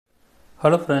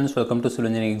Hello friends, welcome to civil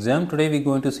engineering exam. Today we are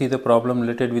going to see the problem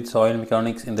related with soil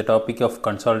mechanics in the topic of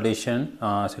consolidation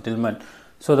settlement.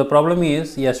 So the problem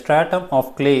is a stratum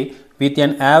of clay with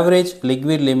an average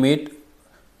liquid limit,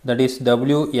 that is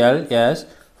WL, as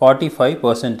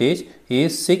 45%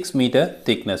 is 6 meter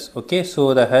thickness. Okay,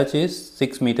 so the H is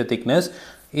 6 meter thickness.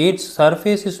 Its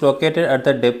surface is located at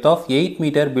the depth of 8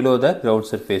 meter below the ground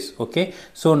surface. Okay,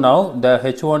 so now the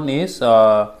H1 is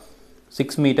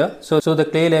 6 meter. So the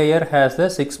clay layer has the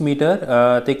 6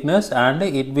 meter thickness and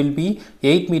it will be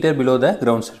 8 meter below the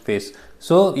ground surface.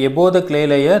 So above the clay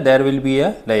layer there will be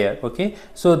a layer. Okay,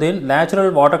 so then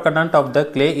natural water content of the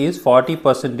clay is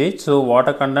 40%. So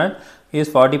water content is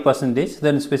 40%,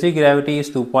 then specific gravity is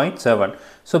 2.7.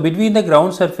 So between the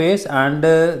ground surface and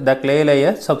the clay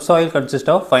layer, subsoil consists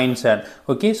of fine sand.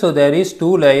 Okay, so there is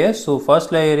two layers. So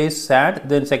first layer is sand,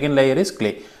 then second layer is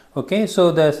clay. Okay,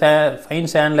 so the fine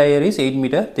sand layer is 8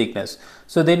 meter thickness.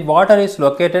 So then water is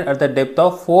located at the depth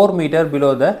of 4 meter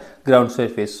below the ground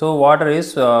surface. So water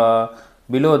is below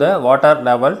the water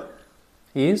level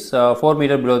is 4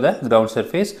 meter below the ground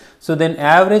surface. So then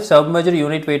average submerged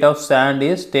unit weight of sand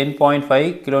is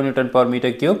 10.5 kilonewton per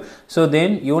meter cube. So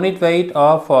then unit weight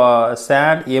of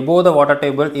sand above the water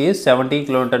table is 70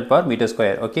 kilonewton per meter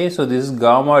square. Okay, so this is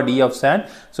gamma D of sand.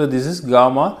 So this is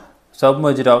gamma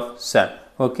submerged of sand.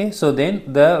 Okay, so then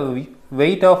the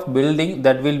weight of building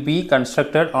that will be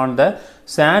constructed on the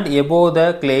sand above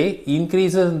the clay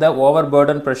increases the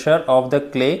overburden pressure of the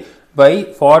clay by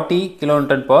 40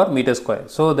 kilonewton per meter square.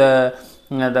 So the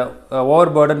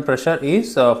overburden pressure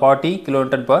is 40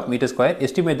 kilonewton per meter square.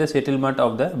 Estimate the settlement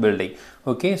of the building.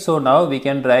 Okay, so now we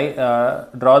can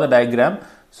draw the diagram.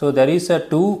 So there is a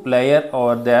two layer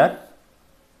over there.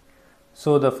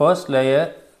 So the first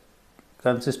layer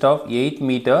consists of 8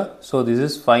 meter. So this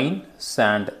is fine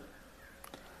sand.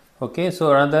 Okay,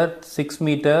 so another 6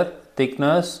 meter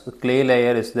thickness clay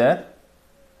layer is there.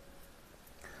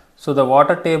 So the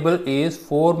water table is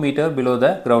 4 meter below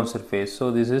the ground surface. So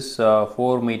this is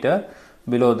 4 meter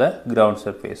below the ground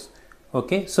surface.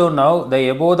 Okay, so now the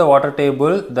above the water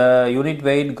table, the unit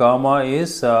weight gamma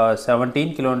is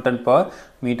 17 kilonewton per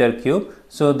meter cube.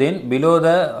 So then below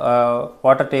the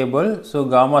water table, so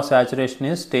gamma saturation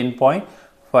is 10.5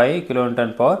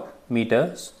 kilonewton per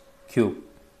meter cube.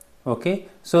 Okay,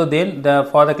 so then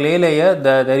for the clay layer,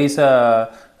 there is a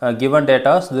given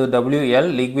data. So the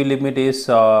WL liquid limit is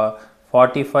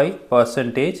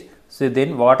 45%. So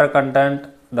then water content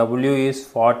W is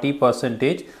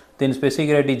 40%. Then specific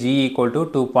gravity G equal to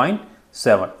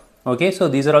 2.7. Okay, so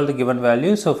these are all the given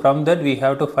values. So from that we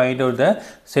have to find out the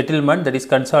settlement, that is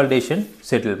consolidation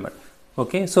settlement.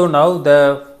 Okay, so now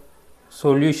the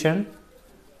solution.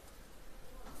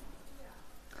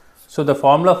 So the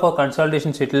formula for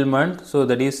consolidation settlement, so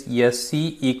that is SC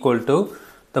equal to,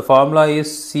 the formula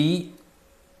is C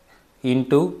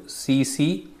into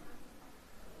CC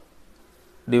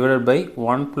divided by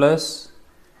 1 plus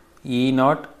E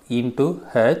naught into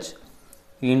H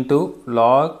into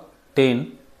log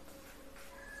 10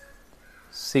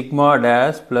 sigma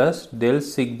dash plus del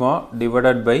sigma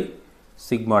divided by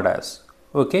sigma dash.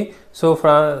 Okay, so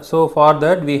for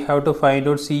that we have to find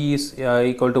out C is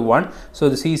equal to 1. So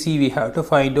the CC we have to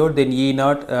find out, then E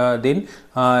naught, then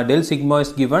del sigma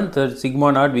is given, the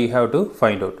sigma naught we have to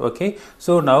find out. Okay,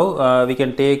 so now we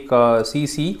can take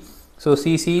CC. So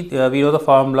CC we know the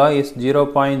formula is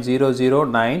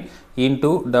 0.009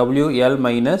 into WL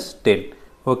minus 10.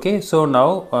 Okay, so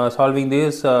now solving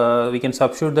this we can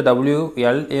substitute the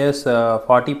WL is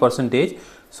 40%.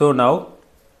 So now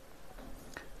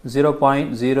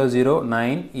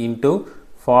 0.009 into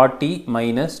 40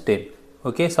 minus 10.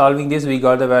 Okay, solving this we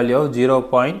got the value of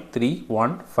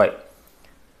 0.315.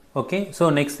 Okay, so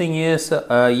next thing is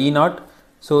E naught.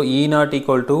 So E naught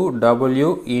equal to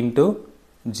W into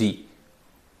G.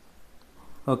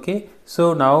 Okay,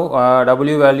 so now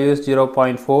W value is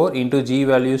 0.4 into G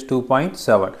value is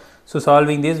 2.7. So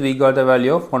solving this we got the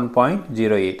value of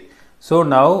 1.08. So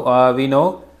now we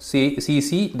know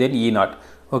CC, then E naught.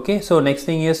 Okay, so next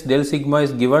thing is del sigma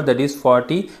is given, that is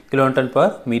 40 kilonewton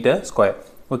per meter square.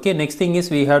 Okay, next thing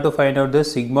is we have to find out the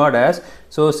sigma dash.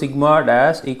 So sigma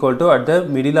dash equal to at the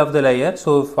middle of the layer.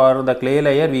 So for the clay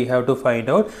layer we have to find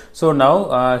out. So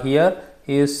now here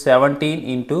is 17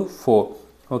 into 4.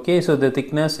 Okay, so the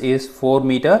thickness is 4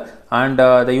 meter and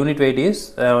the unit weight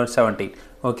is 17.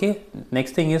 Okay,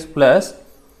 next thing is plus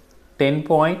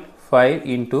 10.5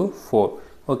 into 4.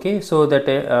 Okay, so that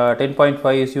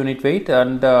 10.5 is unit weight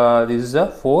and this is a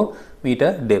 4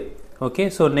 meter depth. Okay,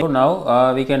 so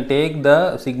now we can take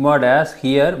the sigma dash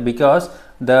here because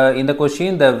in the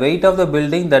question, the weight of the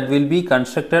building that will be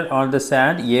constructed on the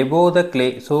sand above the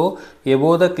clay. So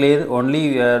above the clay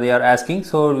only they are asking.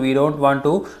 So we don't want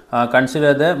to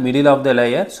consider the middle of the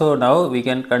layer. So now we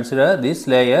can consider this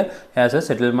layer as a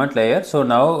settlement layer. So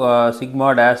now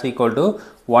sigma dash equal to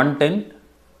 110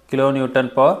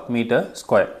 kilonewton per meter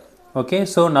square. Okay,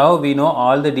 so now we know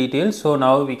all the details. So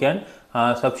now we can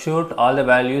substitute all the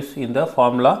values in the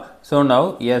formula. So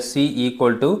now SC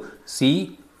equal to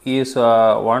C is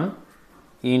 1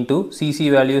 into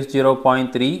CC value is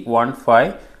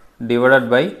 0.315 divided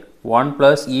by 1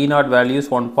 plus E naught value is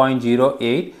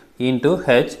 1.08 into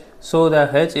H. So the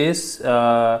H is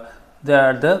the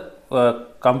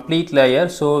complete layer.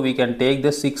 So we can take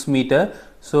the 6 meter.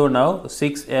 So now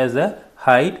 6 as the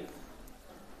height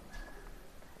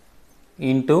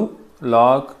into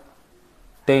log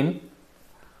 10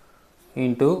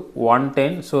 into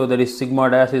 110. So that is sigma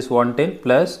dash is 110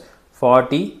 plus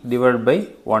 40 divided by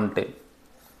 110.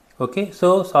 Okay,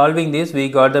 so solving this we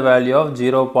got the value of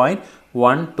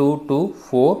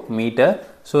 0.1224 meter.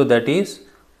 So that is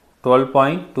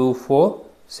 12.24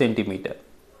 centimeter.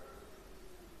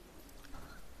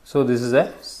 So this is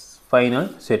a final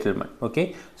settlement.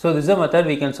 Okay, so this is a method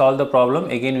we can solve the problem.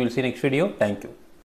 Again we will see next video. Thank you.